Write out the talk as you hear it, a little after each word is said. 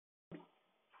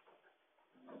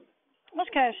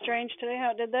That's kind of strange today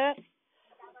how it did that.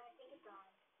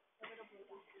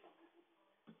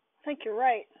 I think you're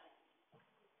right.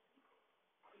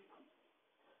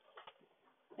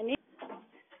 Okay,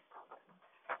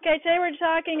 today we're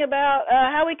talking about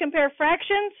how we compare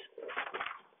fractions.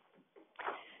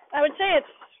 I would say it's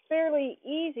fairly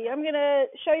easy. I'm going to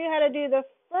show you how to do the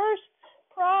first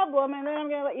problem, and then I'm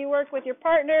going to let you work with your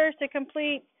partners to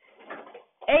complete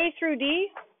A through D.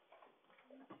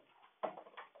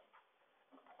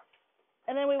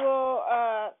 And then we will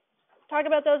talk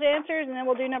about those answers, and then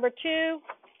we'll do number 2.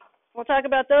 We'll talk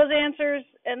about those answers,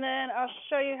 and then I'll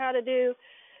show you how to do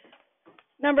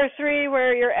number 3,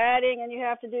 where you're adding and you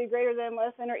have to do greater than,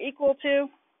 less than, or equal to.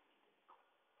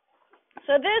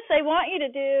 So this, they want you to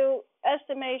do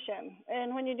estimation.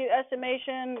 And when you do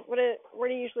estimation, where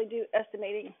do you usually do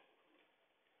estimating?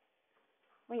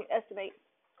 When you estimate.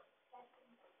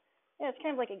 Yeah, it's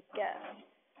kind of like a guess.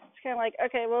 It's kind of like,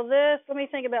 okay, well this, let me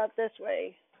think about it this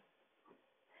way.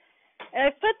 And I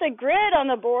put the grid on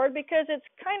the board because it's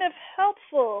kind of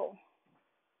helpful.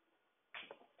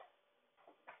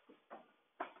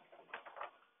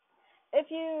 If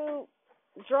you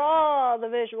draw the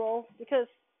visual, because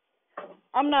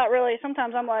I'm not really,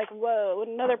 sometimes I'm like, whoa,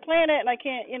 another planet, and I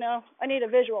can't, I need a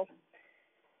visual.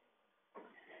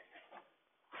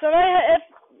 So if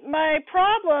my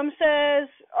problem says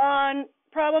on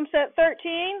problem set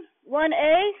 13,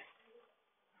 1A,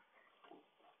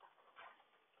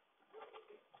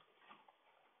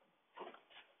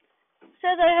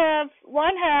 says I have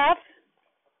 1/2,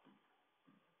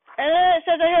 and then it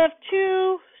says I have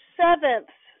 2/7.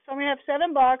 So I'm going to have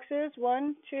 7 boxes,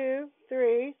 1, 2,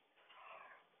 3,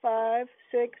 5,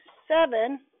 6,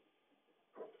 7.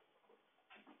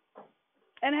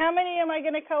 And how many am I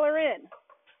going to color in?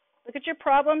 Look at your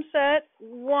problem set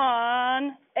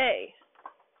 1A.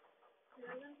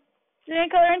 You're going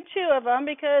to color in 2 of them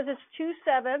because it's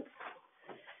 2/7.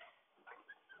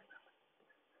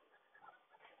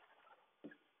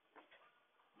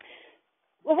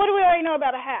 Well, what do we already know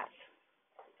about a half?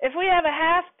 If we have a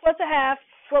half plus a half,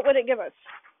 what would it give us?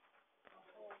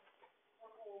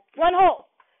 1 whole.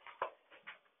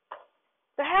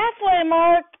 The halfway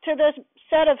mark to this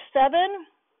set of 7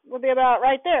 would be about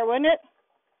right there, wouldn't it?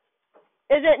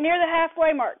 Is it near the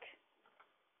halfway mark?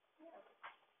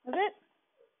 Is it?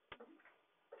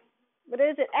 But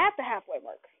is it at the halfway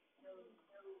mark?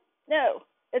 No.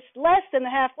 It's less than the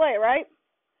halfway, right?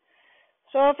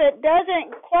 So if it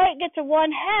doesn't quite get to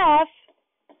 1/2,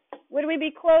 would we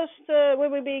be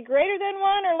greater than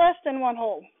 1 or less than 1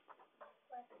 whole?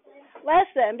 Less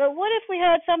than. But what if we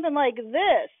had something like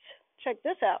this? Check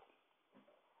this out.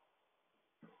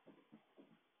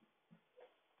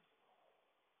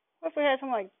 What if we had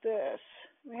something like this?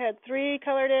 We had 3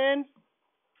 colored in.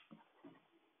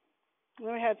 And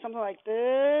then we had something like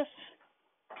this.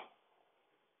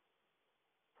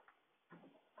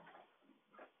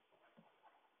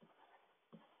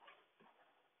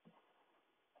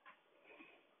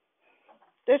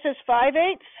 This is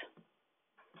 5/8.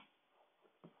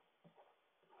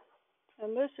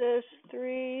 And this is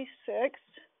 3/6.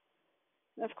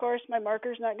 And of course, my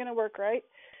marker's not going to work right.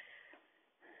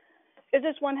 Is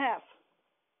this 1/2?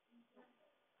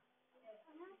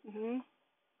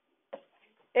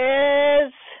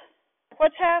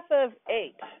 What's half of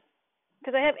 8?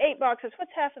 Because I have 8 boxes.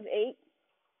 What's half of 8?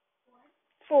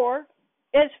 4.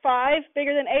 Is 5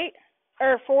 bigger than 8?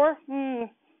 Or 4?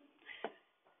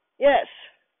 Yes.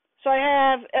 So I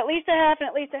have at least a half and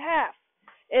at least a half.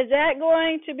 Is that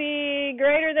going to be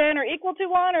greater than or equal to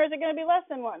 1, or is it going to be less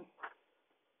than 1?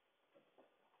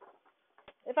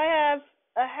 If I have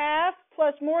a half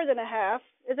plus more than a half,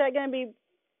 is that going to be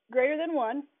greater than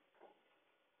 1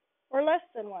 or less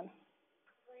than 1?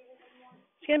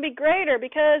 It's going to be greater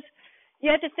because you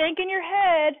have to think in your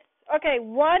head, okay,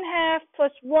 1/2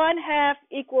 plus 1/2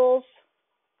 equals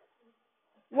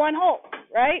 1 whole,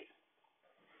 right?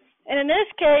 And in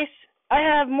this case, I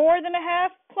have more than a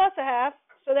half plus a half,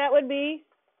 so that would be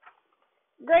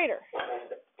greater.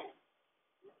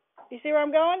 You see where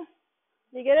I'm going?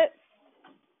 You get it?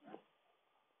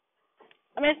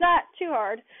 I mean, it's not too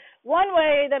hard. One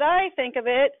way that I think of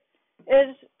it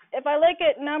is if I look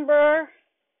at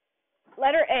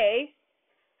letter A,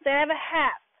 say I have a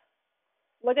half.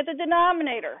 Look at the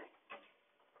denominator.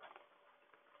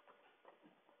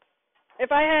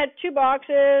 If I had 2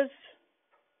 boxes,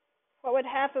 what would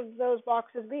half of those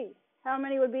boxes be? How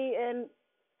many would be in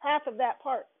half of that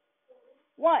part?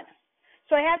 1.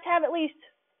 So I have to have at least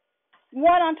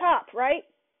 1 on top, right?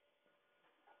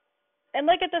 And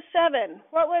look at the 7.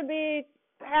 What would be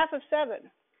half of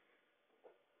 7?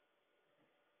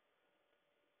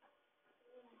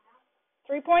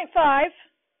 3.5.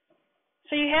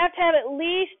 So you have to have at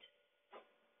least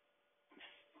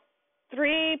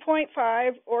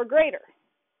 3.5 or greater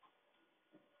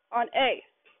on A.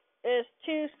 Is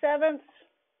 2/7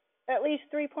 at least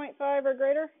 3.5 or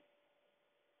greater?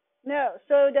 No.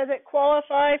 So does it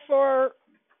qualify for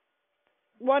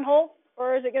 1 whole,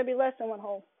 or is it going to be less than 1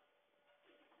 whole?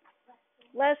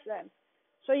 Less than.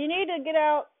 So you need to get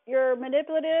out your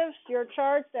manipulatives, your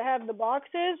charts that have the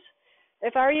boxes.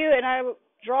 If I were you and I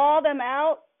draw them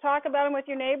out, talk about them with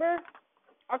your neighbor,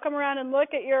 I'll come around and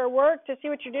look at your work to see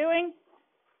what you're doing.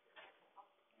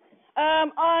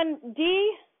 On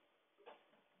D,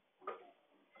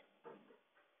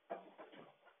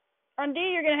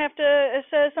 you're going to have to, it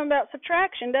says something about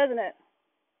subtraction, doesn't it?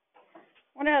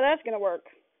 Wonder how that's going to work.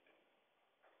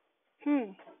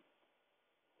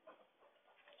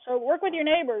 So work with your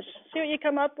neighbors, see what you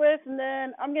come up with, and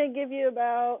then I'm going to give you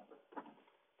about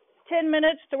 10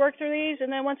 minutes to work through these,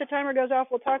 and then once the timer goes off,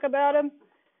 we'll talk about them.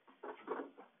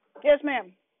 Yes,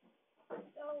 ma'am.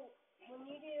 So when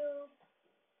you do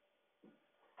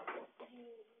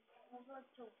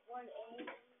to 1/8,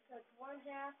 so it's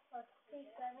 1/2 plus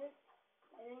 2/7,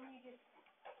 and then you just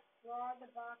draw the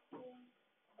boxes,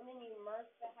 and then you mark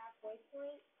the halfway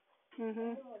point.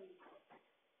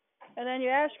 And then you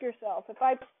ask yourself, if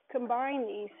I combine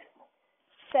these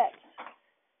sets,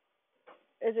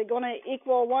 is it going to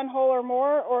equal 1 whole or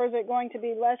more, or is it going to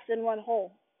be less than 1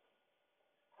 whole?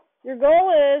 Your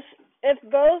goal is, if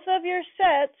both of your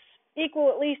sets equal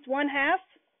at least 1/2,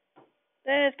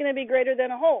 then it's going to be greater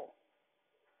than a whole.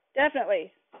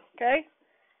 Definitely. Okay?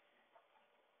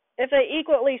 If they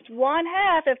equal at least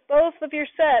 1/2, if both of your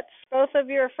sets, both of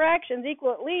your fractions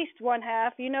equal at least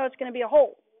 1/2, you know it's going to be a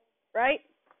whole, right?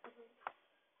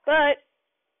 But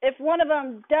if one of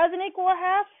them doesn't equal a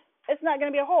half, it's not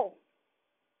going to be a whole.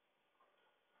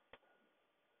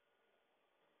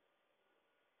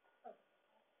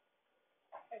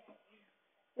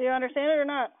 Do you understand it or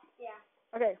not? Yeah.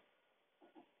 Okay.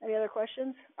 Any other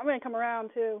questions? I'm going to come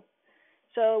around too.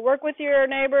 So work with your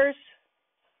neighbors.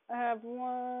 I have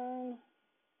one.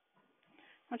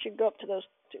 Why don't you go up to those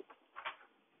two?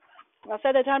 I'll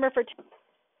set the timer for 10.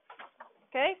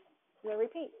 Okay? We'll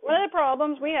repeat. One of the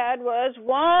problems we had was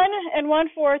 1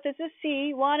 1/4 is a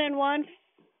C. 1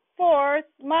 1/4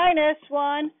 minus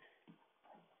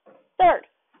 1/3.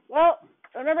 Well,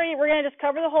 remember, we're going to just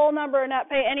cover the whole number and not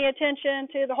pay any attention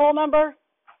to the whole number.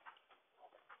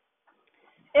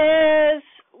 Is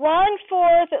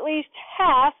 1/4 at least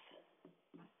half?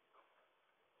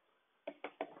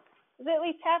 Is it at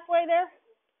least halfway there?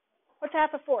 What's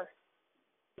half of 4?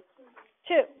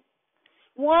 2.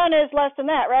 1 is less than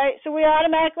that, right? So we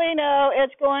automatically know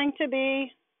it's going to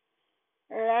be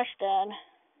less than.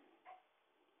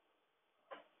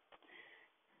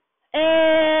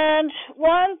 And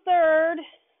 1/3,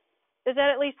 is that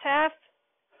at least half?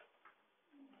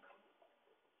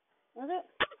 Is it?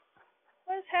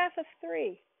 What is half of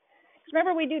 3?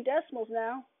 Remember, we do decimals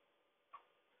now.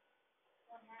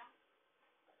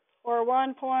 Or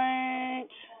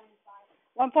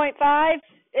 1.5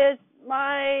 is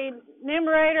my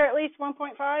numerator at least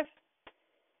 1.5?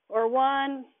 Or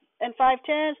 1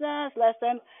 5/10? No, it's less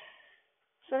than.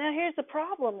 So now here's the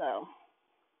problem, though.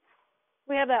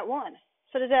 We have that 1.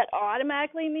 So does that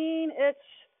automatically mean it's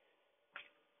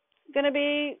going to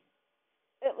be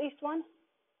at least 1?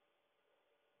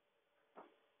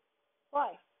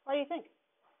 Why? Why do you think?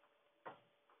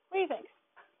 What do you think?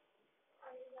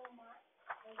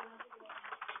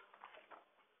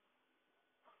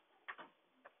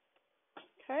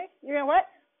 Okay. You're going to what?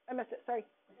 I missed it. Sorry.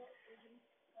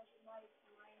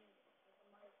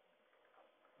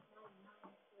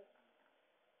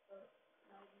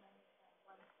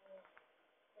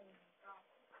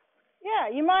 Yeah,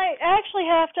 you might actually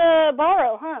have to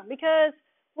borrow, huh? Because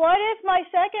what if my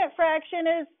second fraction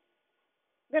is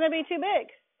going to be too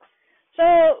big?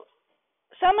 So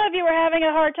some of you were having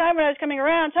a hard time when I was coming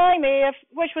around telling me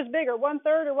which was bigger,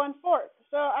 1/3 or 1/4.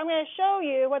 So I'm going to show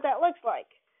you what that looks like.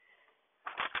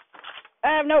 I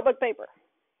have notebook paper.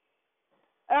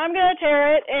 I'm going to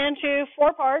tear it into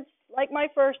 4 parts, like my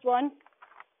first one.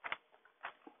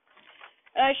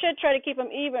 And I should try to keep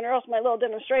them even, or else my little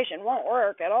demonstration won't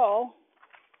work at all.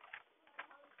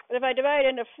 But if I divide it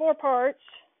into 4 parts,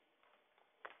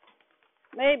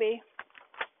 maybe.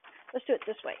 Let's do it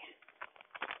this way.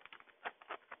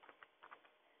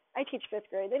 I teach 5th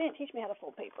grade. They didn't teach me how to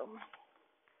fold paper.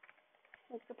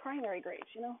 It's the primary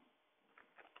grades, you know.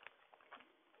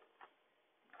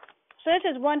 So this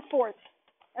is 1/4.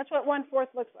 That's what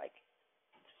 1/4 looks like.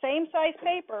 Same size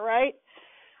paper, right?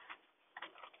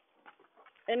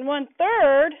 And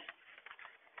 1/3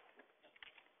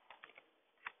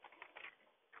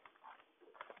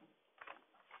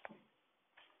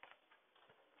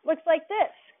 looks like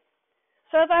this.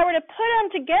 So if I were to put them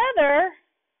together,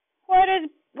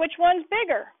 which one's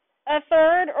bigger, a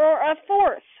third or a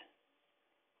fourth?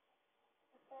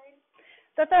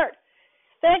 The third.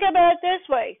 Think about it this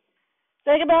way.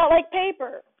 Think about like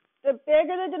paper. The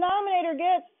bigger the denominator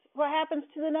gets, what happens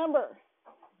to the number?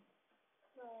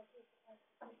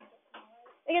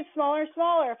 It gets smaller and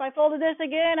smaller. If I folded this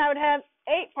again, I would have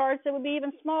 8 parts. It would be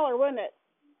even smaller, wouldn't it?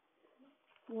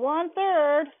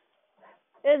 1/3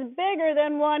 is bigger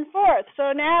than 1/4.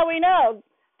 So now we know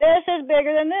this is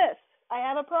bigger than this. I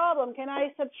have a problem. Can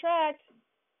I subtract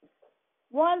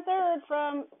 1/3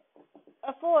 from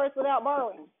a fourth without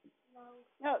borrowing?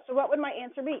 No. So what would my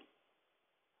answer be?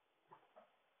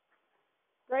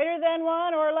 Greater than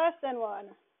 1 or less than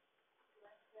 1?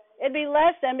 It'd be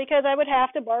less than, because I would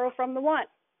have to borrow from the 1.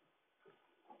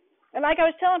 And like I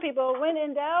was telling people, when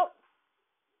in doubt,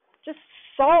 just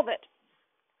solve it.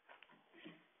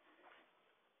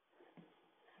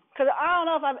 Because I don't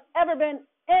know if I've ever been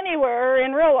anywhere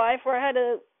in real life where I had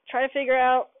to try to figure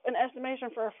out an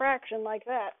estimation for a fraction like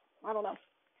that. I don't know.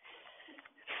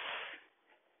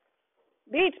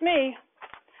 Beats me.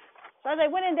 So I say,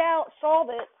 when in doubt, solve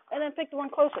it, and then pick the one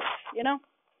closest, you know?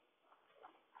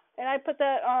 And I put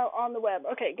that on the web.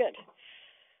 Okay, good.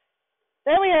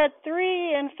 Then we had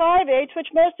 3 5/8, which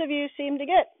most of you seem to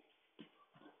get.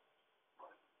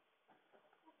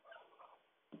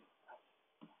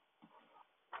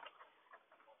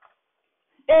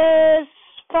 Is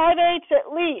 5/8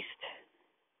 at least?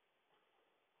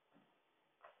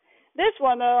 This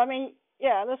one, though, I mean,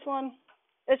 yeah, this one.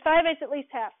 Is 5/8 at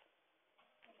least half?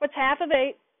 What's half of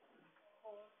 8?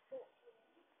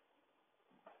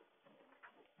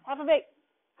 Half of 8.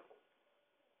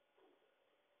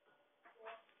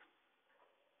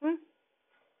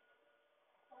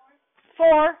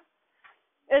 4.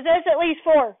 Is this at least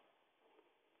 4?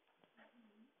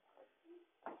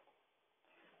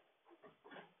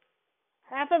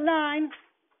 Half of 9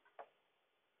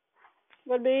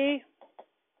 would be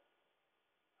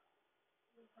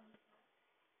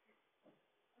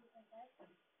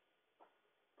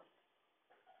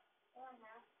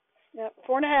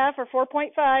 4.5 or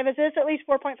 4.5. Is this at least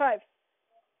 4.5?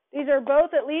 These are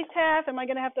both at least half. Am I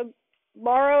going to have to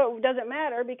borrow? It doesn't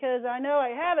matter, because I know I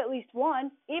have at least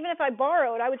 1. Even if I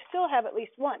borrowed, I would still have at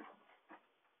least 1.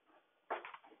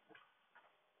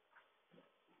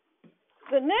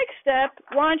 The next step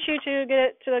wants you to get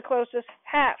it to the closest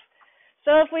half.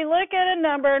 So if we look at a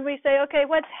number and we say, okay,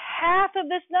 what's half of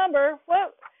this number?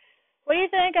 What do you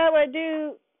think I would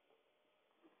do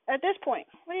at this point?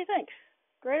 What do you think?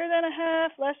 Greater than a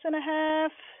half, less than a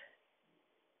half?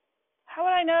 How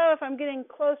would I know if I'm getting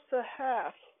close to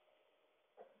half?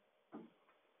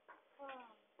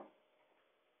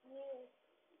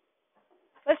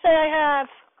 Let's say I have,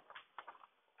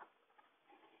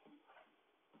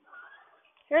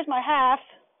 here's my half.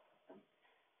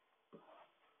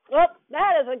 Well,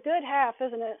 that is a good half,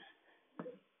 isn't it?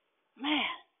 Man.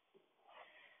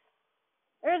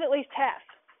 There's at least half.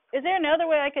 Is there another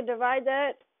way I could divide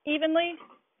that evenly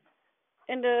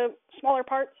into smaller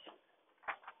parts?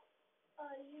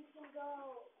 You can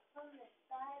go from the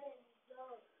side and go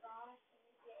across and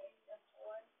you get into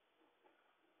 4.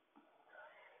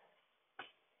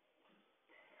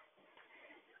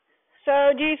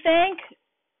 So do you think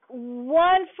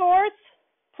 1/4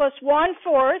 plus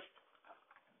 1/4?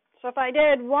 So if I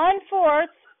did 1/4,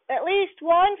 at least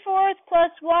 1/4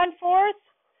 plus 1/4,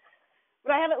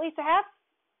 would I have at least a half?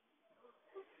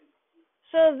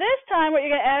 So this time what you're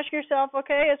going to ask yourself,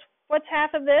 okay, is what's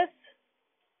half of this?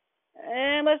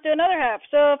 And let's do another half.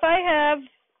 So if I have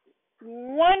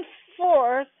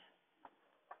 1/4,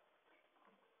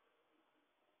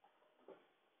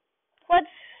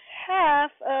 what's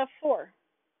half of 4?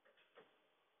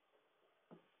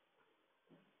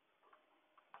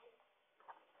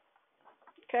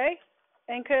 Okay,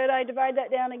 and could I divide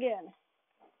that down again?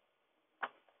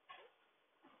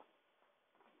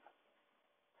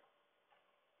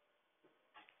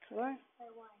 By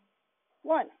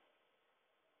 1.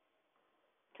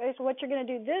 Okay, so what you're going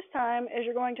to do this time is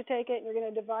you're going to take it and you're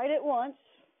going to divide it once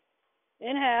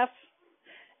in half,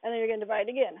 and then you're going to divide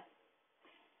it again.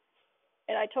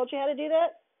 And I told you how to do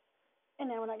that, and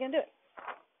now we're not going to do it.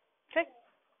 Okay?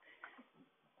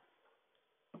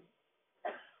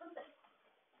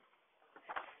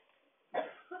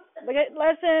 Look at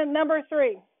lesson number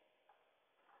 3.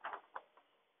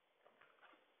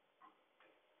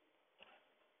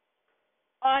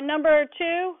 On number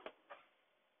 2,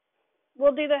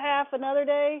 we'll do the half another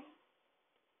day,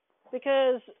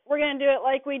 because we're going to do it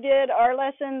like we did our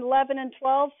lesson 11 and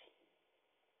 12.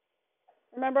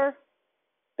 Remember?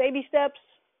 Baby steps.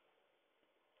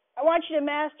 I want you to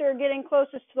master getting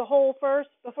closest to the whole first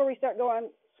before we start going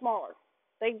smaller.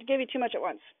 They give you too much at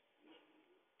once.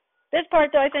 This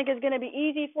part, though, I think is going to be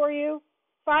easy for you.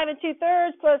 5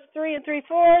 2/3 plus 3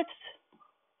 3/4,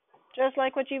 just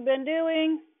like what you've been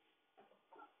doing.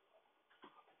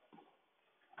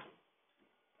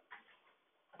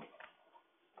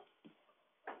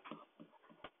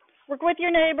 Work with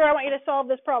your neighbor. I want you to solve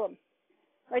this problem.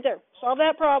 Right there. Solve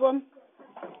that problem.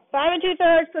 5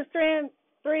 2/3 plus 3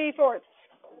 3/4.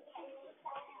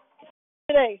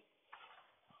 Today.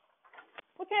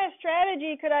 What kind of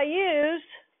strategy could I use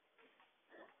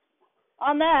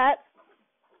on that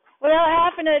without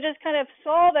having to just kind of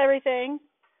solve everything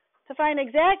to find an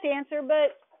exact answer,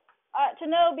 but to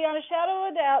know beyond a shadow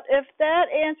of a doubt if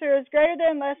that answer is greater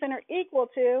than, less than, or equal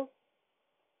to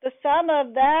the sum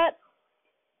of that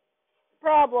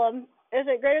problem, is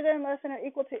it greater than, less than, or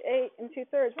equal to 8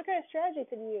 2/3? What kind of strategy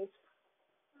could you use?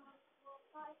 Well,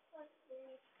 5 plus 3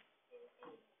 is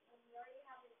 8, and you already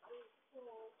have an 8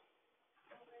 tool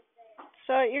over there.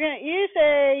 So you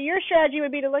say your strategy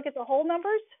would be to look at the whole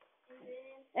numbers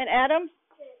and add them?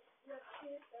 You have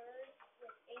 2/3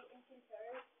 with 8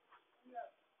 2/3. You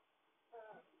have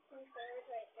 2/3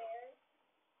 right there,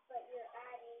 but you're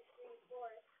adding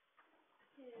 3/4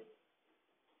 to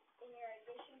in your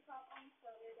addition problem, so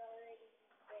there's already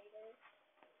greater.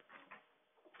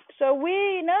 So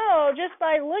we know just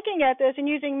by looking at this and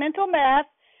using mental math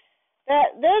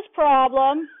that this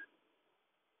problem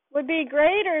would be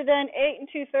greater than 8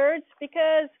 2/3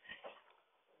 because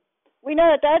we know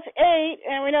that that's 8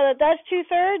 and we know that that's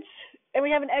 2/3 and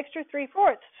we have an extra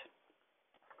 3/4.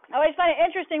 I always find it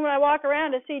interesting when I walk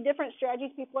around to see different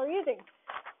strategies people are using.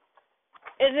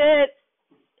 Is it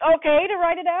okay to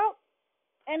write it out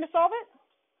and to solve it?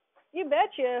 You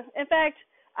betcha. In fact,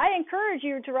 I encourage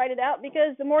you to write it out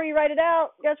because the more you write it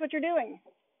out, guess what you're doing?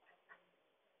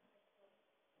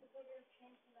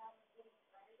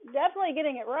 Definitely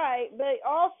getting it right, but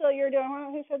also you're doing,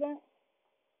 who said that?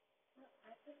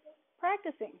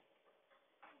 Practicing.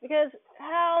 Because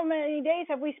how many days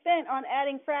have we spent on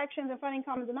adding fractions and finding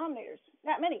common denominators?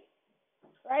 Not many,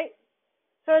 right?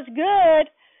 So it's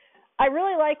good. I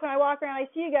really like when I walk around, I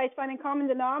see you guys finding common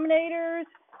denominators,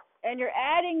 and you're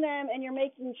adding them, and you're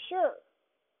making sure.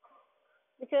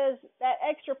 Because that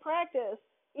extra practice,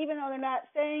 even though they're not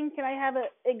saying, can I have an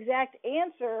exact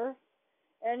answer,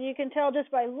 and you can tell just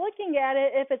by looking at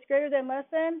it if it's greater than, less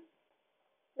than,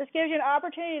 this gives you an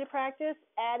opportunity to practice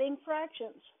adding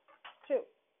fractions, too,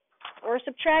 or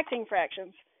subtracting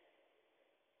fractions.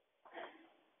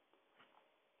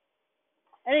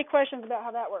 Any questions about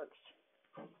how that works?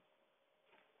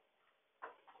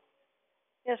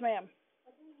 Yes, ma'am.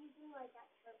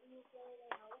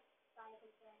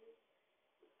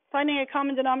 Finding a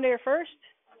common denominator first?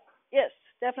 Yes,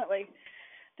 definitely.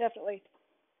 Definitely.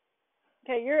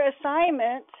 Okay, your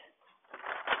assignment.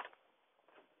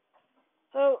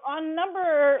 So on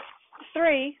number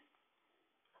 3,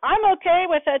 I'm okay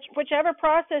with that, whichever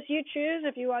process you choose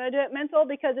if you want to do it mental,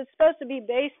 because it's supposed to be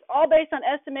all based on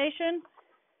estimation.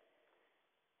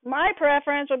 My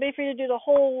preference would be for you to do the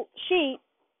whole sheet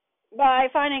by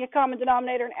finding a common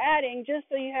denominator and adding, just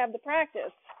so you have the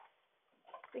practice.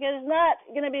 Because it's not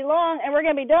going to be long, and we're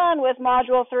going to be done with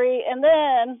Module 3, and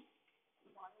then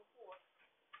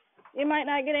you might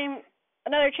not get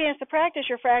another chance to practice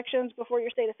your fractions before your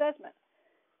state assessment.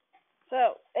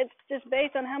 So it's just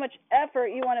based on how much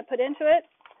effort you want to put into it.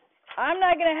 I'm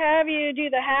not going to have you do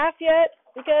the half yet,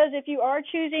 because if you are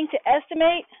choosing to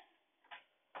estimate,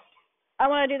 I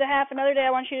want to do the half another day.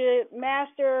 I want you to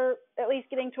master at least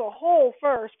getting to a whole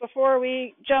first before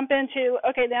we jump into,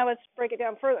 okay, now let's break it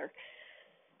down further.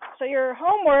 So your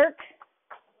homework,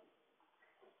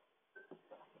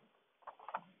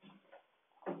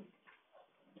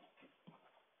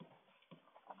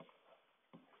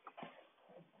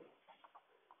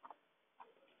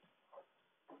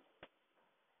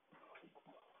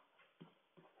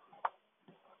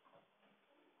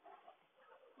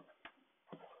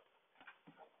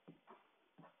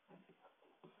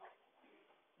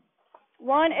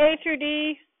 one, A through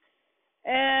D,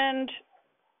 and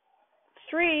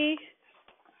 3,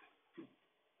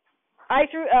 I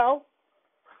through L.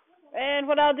 And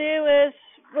what I'll do is,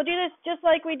 we'll do this just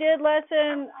like we did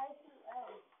lesson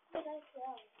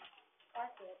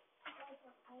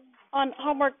on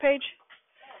homework page.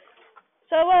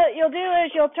 So what you'll do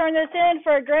is you'll turn this in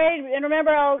for a grade, and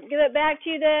remember, I'll give it back to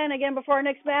you then, again, before our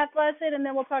next math lesson, and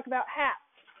then we'll talk about half.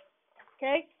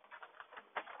 Okay?